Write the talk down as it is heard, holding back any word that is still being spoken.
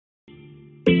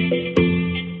I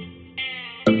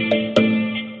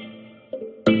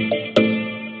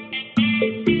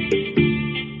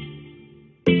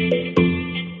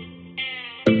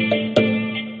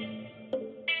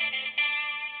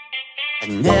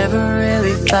never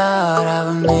really thought I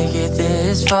would make it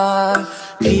this far.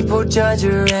 People judge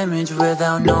your image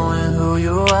without knowing who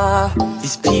you are.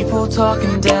 These people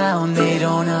talking down, they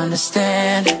don't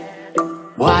understand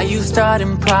why you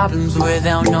starting problems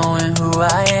without knowing who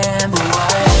I am. Who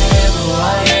I am, who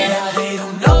I am, they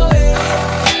don't know it.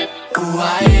 Who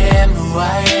I am, who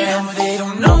I am, they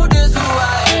don't know just who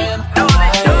I am. Who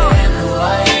I am, who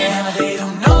I am, they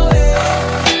don't know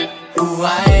it. Who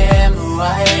I am, who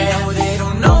I am, they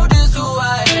don't know just who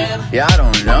I am. Yeah, I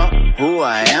don't know who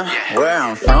I am, where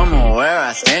I'm from or where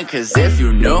I stand. Cause if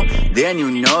you know, then you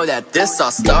know that this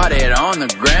all started on the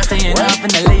gram. Staying up in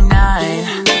the late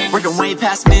night, working way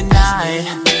past midnight.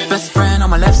 Best friend on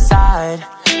my left side,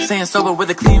 staying sober with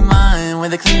a clean mind,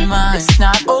 with a clean mind. It's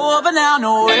not over now,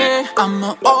 no way.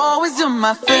 I'ma always do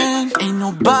my thing, ain't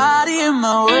nobody in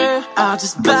my way. I'll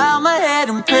just bow my head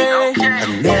and pray.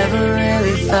 I never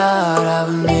really thought I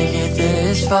would make it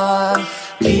this far.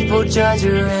 People judge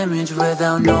your image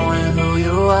without knowing who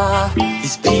you are.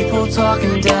 These people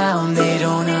talking down, they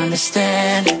don't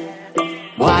understand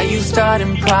why you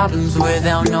starting problems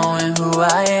without knowing who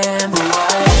I am. Who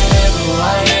I am, who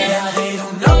I am, they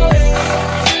don't know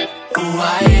it. Who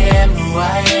I am, who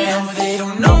I am, they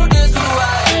don't know just who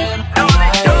I am. Who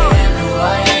I am, who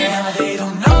I am, they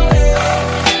don't know it.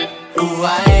 Who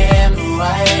I am, who I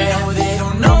am, they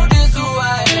don't know just who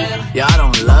I am. Y'all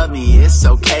don't love me, it's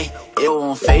okay, it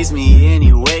won't faze me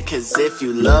anyway. Cause if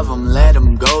you love them, let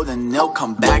them go, then they'll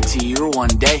come back to you one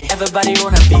day. Everybody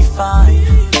wanna be fine,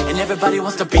 and everybody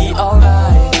wants to be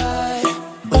alright,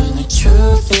 when the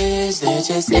truth is they're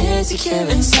just insecure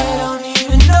inside. They don't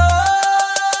even know